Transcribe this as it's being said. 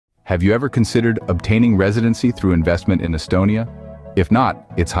Have you ever considered obtaining residency through investment in Estonia? If not,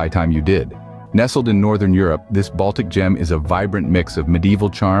 it's high time you did. Nestled in Northern Europe, this Baltic gem is a vibrant mix of medieval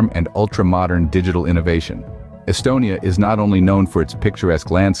charm and ultra-modern digital innovation. Estonia is not only known for its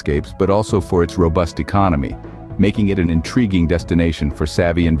picturesque landscapes but also for its robust economy, making it an intriguing destination for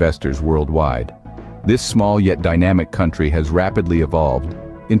savvy investors worldwide. This small yet dynamic country has rapidly evolved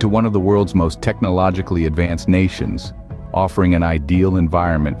into one of the world's most technologically advanced nations, offering an ideal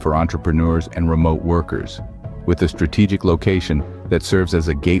environment for entrepreneurs and remote workers. With a strategic location that serves as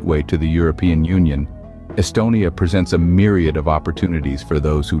a gateway to the European Union, Estonia presents a myriad of opportunities for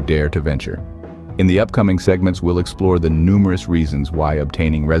those who dare to venture. In the upcoming segments, we'll explore the numerous reasons why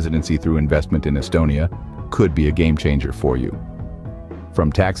obtaining residency through investment in Estonia could be a game-changer for you.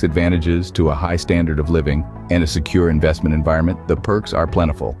 From tax advantages to a high standard of living and a secure investment environment, the perks are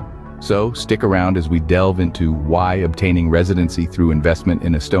plentiful. So stick around as we delve into why obtaining residency through investment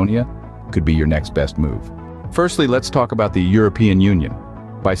in Estonia could be your next best move. Firstly, let's talk about the European Union.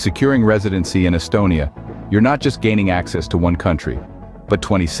 By securing residency in Estonia, you're not just gaining access to one country, but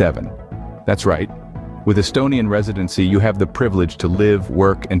 27. That's right. With Estonian residency, you have the privilege to live,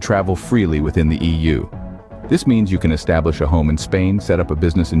 work, and travel freely within the EU. This means you can establish a home in Spain, set up a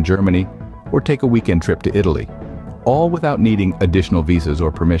business in Germany, or take a weekend trip to Italy, all without needing additional visas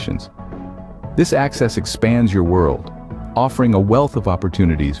or permissions. This access expands your world, offering a wealth of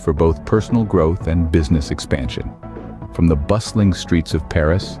opportunities for both personal growth and business expansion. From the bustling streets of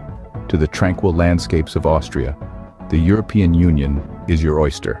Paris to the tranquil landscapes of Austria, the European Union is your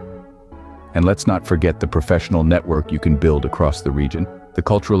oyster. And let's not forget the professional network you can build across the region, the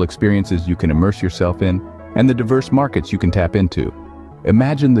cultural experiences you can immerse yourself in, and the diverse markets you can tap into.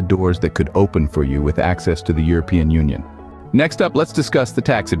 Imagine the doors that could open for you with access to the European Union. Next up, let's discuss the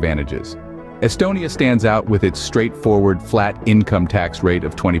tax advantages. Estonia stands out with its straightforward flat income tax rate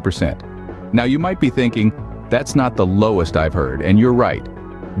of 20%. Now you might be thinking, that's not the lowest I've heard, and you're right.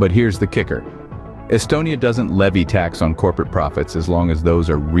 But here's the kicker. Estonia doesn't levy tax on corporate profits as long as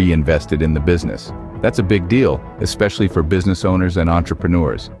those are reinvested in the business. That's a big deal, especially for business owners and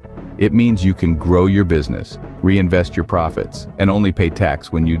entrepreneurs. It means you can grow your business, reinvest your profits, and only pay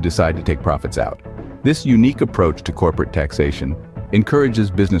tax when you decide to take profits out. This unique approach to corporate taxation encourages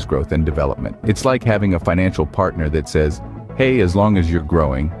business growth and development. It's like having a financial partner that says, hey, as long as you're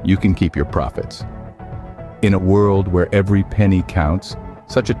growing, you can keep your profits. In a world where every penny counts,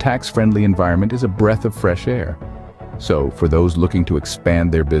 such a tax-friendly environment is a breath of fresh air. So, for those looking to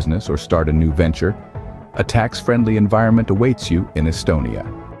expand their business or start a new venture, a tax-friendly environment awaits you in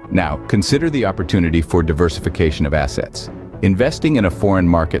Estonia. Now, consider the opportunity for diversification of assets. Investing in a foreign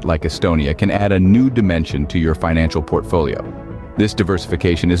market like Estonia can add a new dimension to your financial portfolio. This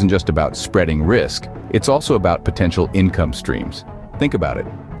diversification isn't just about spreading risk, it's also about potential income streams. Think about it.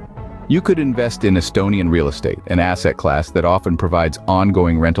 You could invest in Estonian real estate, an asset class that often provides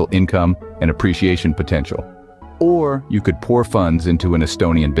ongoing rental income and appreciation potential. Or you could pour funds into an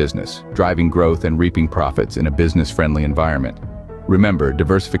Estonian business, driving growth and reaping profits in a business-friendly environment. Remember,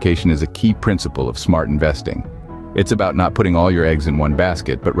 diversification is a key principle of smart investing. It's about not putting all your eggs in one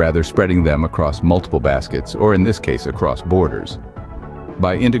basket, but rather spreading them across multiple baskets, or in this case, across borders.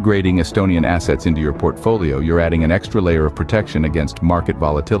 By integrating Estonian assets into your portfolio, you're adding an extra layer of protection against market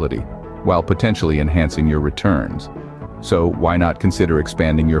volatility, while potentially enhancing your returns. So why not consider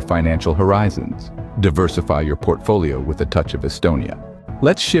expanding your financial horizons? Diversify your portfolio with a touch of Estonia.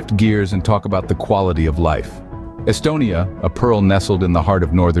 Let's shift gears and talk about the quality of life. Estonia, a pearl nestled in the heart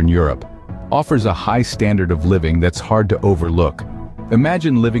of Northern Europe, offers a high standard of living that's hard to overlook.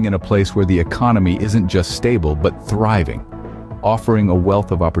 Imagine living in a place where the economy isn't just stable but thriving, offering a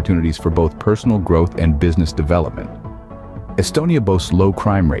wealth of opportunities for both personal growth and business development. Estonia boasts low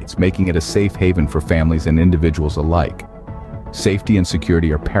crime rates, making it a safe haven for families and individuals alike. Safety and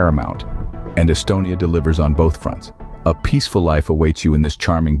security are paramount, and Estonia delivers on both fronts. A peaceful life awaits you in this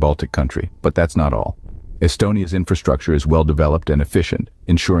charming Baltic country, but that's not all. Estonia's infrastructure is well developed and efficient,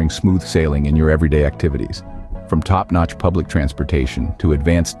 ensuring smooth sailing in your everyday activities. From top-notch public transportation to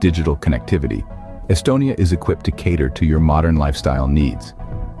advanced digital connectivity, Estonia is equipped to cater to your modern lifestyle needs.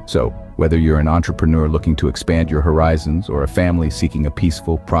 So, whether you're an entrepreneur looking to expand your horizons or a family seeking a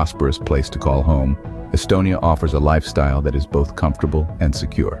peaceful, prosperous place to call home, Estonia offers a lifestyle that is both comfortable and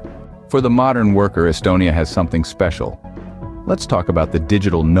secure. For the modern worker, Estonia has something special. Let's talk about the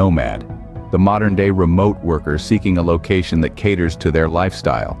digital nomad, the modern-day remote worker seeking a location that caters to their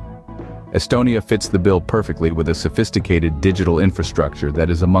lifestyle. Estonia fits the bill perfectly with a sophisticated digital infrastructure that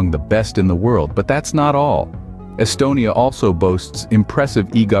is among the best in the world, but that's not all. Estonia also boasts impressive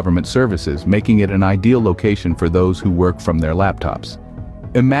e-government services, making it an ideal location for those who work from their laptops.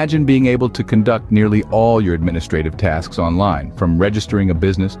 Imagine being able to conduct nearly all your administrative tasks online, from registering a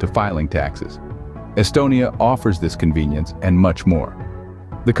business to filing taxes. Estonia offers this convenience and much more.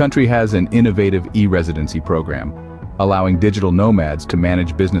 The country has an innovative e-residency program, allowing digital nomads to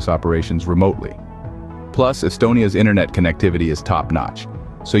manage business operations remotely. Plus, Estonia's internet connectivity is top-notch,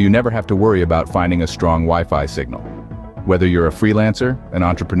 so you never have to worry about finding a strong Wi-Fi signal. Whether you're a freelancer, an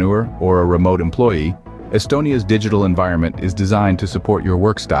entrepreneur, or a remote employee, Estonia's digital environment is designed to support your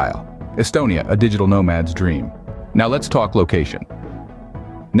work style. Estonia, a digital nomad's dream. Now let's talk location.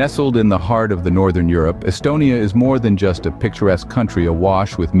 Nestled in the heart of the Northern Europe, Estonia is more than just a picturesque country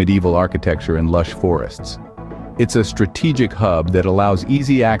awash with medieval architecture and lush forests. It's a strategic hub that allows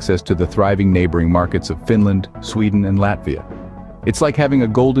easy access to the thriving neighboring markets of Finland, Sweden, and Latvia. It's like having a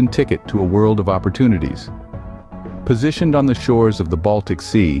golden ticket to a world of opportunities. Positioned on the shores of the Baltic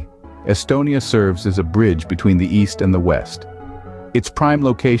Sea, Estonia serves as a bridge between the East and the West. Its prime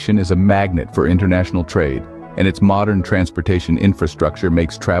location is a magnet for international trade, and its modern transportation infrastructure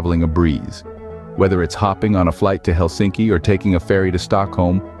makes traveling a breeze. Whether it's hopping on a flight to Helsinki or taking a ferry to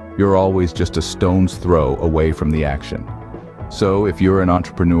Stockholm, you're always just a stone's throw away from the action. So if you're an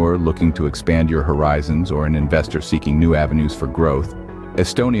entrepreneur looking to expand your horizons or an investor seeking new avenues for growth,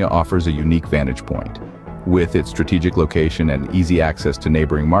 Estonia offers a unique vantage point. With its strategic location and easy access to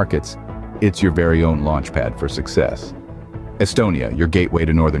neighboring markets, it's your very own launchpad for success. Estonia, your gateway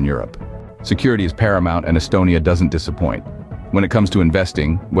to Northern Europe. Security is paramount, and Estonia doesn't disappoint. When it comes to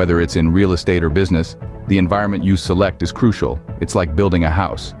investing, whether it's in real estate or business, the environment you select is crucial. It's like building a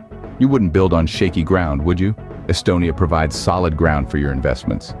house. You wouldn't build on shaky ground, would you? Estonia provides solid ground for your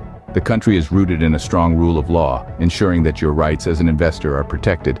investments. The country is rooted in a strong rule of law, ensuring that your rights as an investor are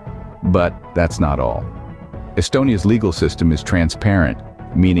protected. But that's not all. Estonia's legal system is transparent,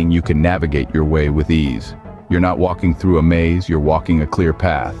 meaning you can navigate your way with ease. You're not walking through a maze, you're walking a clear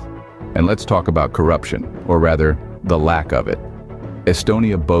path. And let's talk about corruption, or rather, the lack of it.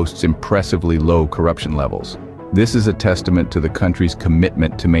 Estonia boasts impressively low corruption levels. This is a testament to the country's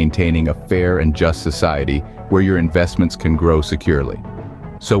commitment to maintaining a fair and just society where your investments can grow securely.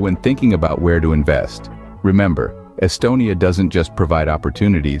 So when thinking about where to invest, remember, Estonia doesn't just provide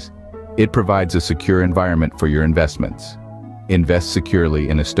opportunities, it provides a secure environment for your investments. Invest securely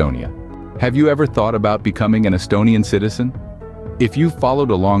in Estonia. Have you ever thought about becoming an Estonian citizen? If you've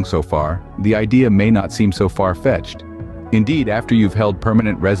followed along so far, the idea may not seem so far-fetched. Indeed, after you've held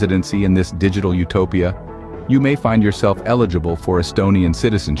permanent residency in this digital utopia, you may find yourself eligible for Estonian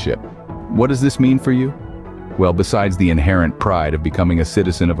citizenship. What does this mean for you? Well, besides the inherent pride of becoming a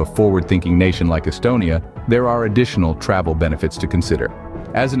citizen of a forward-thinking nation like Estonia, there are additional travel benefits to consider.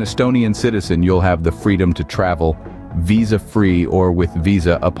 As an Estonian citizen, you'll have the freedom to travel visa-free or with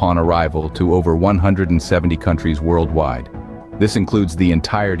visa upon arrival to over 170 countries worldwide. This includes the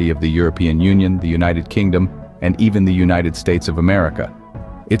entirety of the European Union, the United Kingdom, and even the United States of America.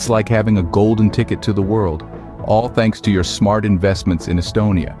 It's like having a golden ticket to the world, all thanks to your smart investments in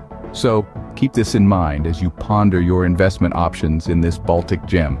Estonia. So, keep this in mind as you ponder your investment options in this Baltic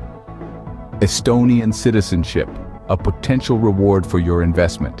gem. Estonian citizenship, a potential reward for your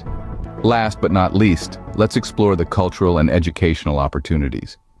investment. Last but not least, let's explore the cultural and educational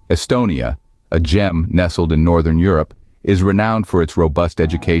opportunities. Estonia, a gem nestled in Northern Europe, is renowned for its robust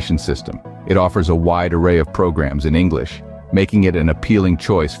education system. It offers a wide array of programs in English, making it an appealing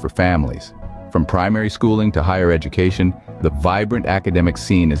choice for families. From primary schooling to higher education, the vibrant academic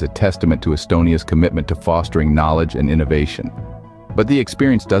scene is a testament to Estonia's commitment to fostering knowledge and innovation. But the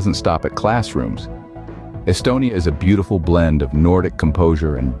experience doesn't stop at classrooms. Estonia is a beautiful blend of Nordic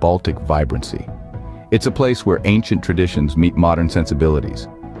composure and Baltic vibrancy. It's a place where ancient traditions meet modern sensibilities,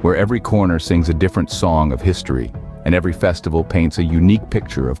 where every corner sings a different song of history, and every festival paints a unique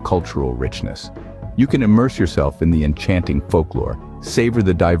picture of cultural richness. You can immerse yourself in the enchanting folklore, savor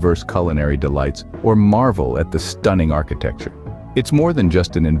the diverse culinary delights, or marvel at the stunning architecture. It's more than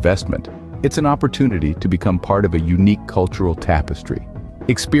just an investment. It's an opportunity to become part of a unique cultural tapestry.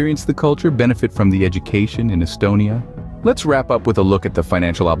 Experience the culture, benefit from the education in Estonia. Let's wrap up with a look at the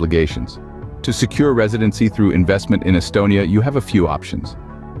financial obligations. To secure residency through investment in Estonia, you have a few options.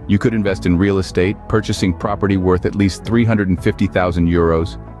 You could invest in real estate, purchasing property worth at least 350,000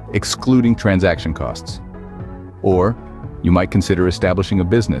 euros, excluding transaction costs. Or, you might consider establishing a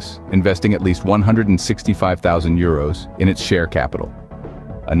business, investing at least 165,000 euros in its share capital.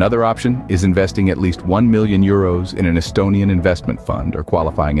 Another option is investing at least 1 million euros in an Estonian investment fund or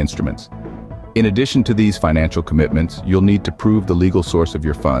qualifying instruments. In addition to these financial commitments, you'll need to prove the legal source of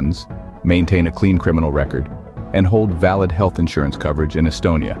your funds, maintain a clean criminal record, and hold valid health insurance coverage in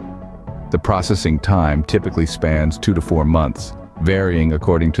Estonia. The processing time typically spans 2 to 4 months, varying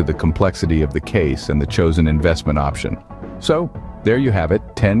according to the complexity of the case and the chosen investment option. So, there you have it,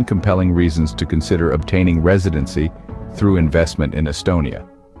 10 compelling reasons to consider obtaining residency through investment in Estonia.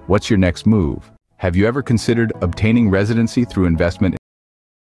 What's your next move? Have you ever considered obtaining residency through investment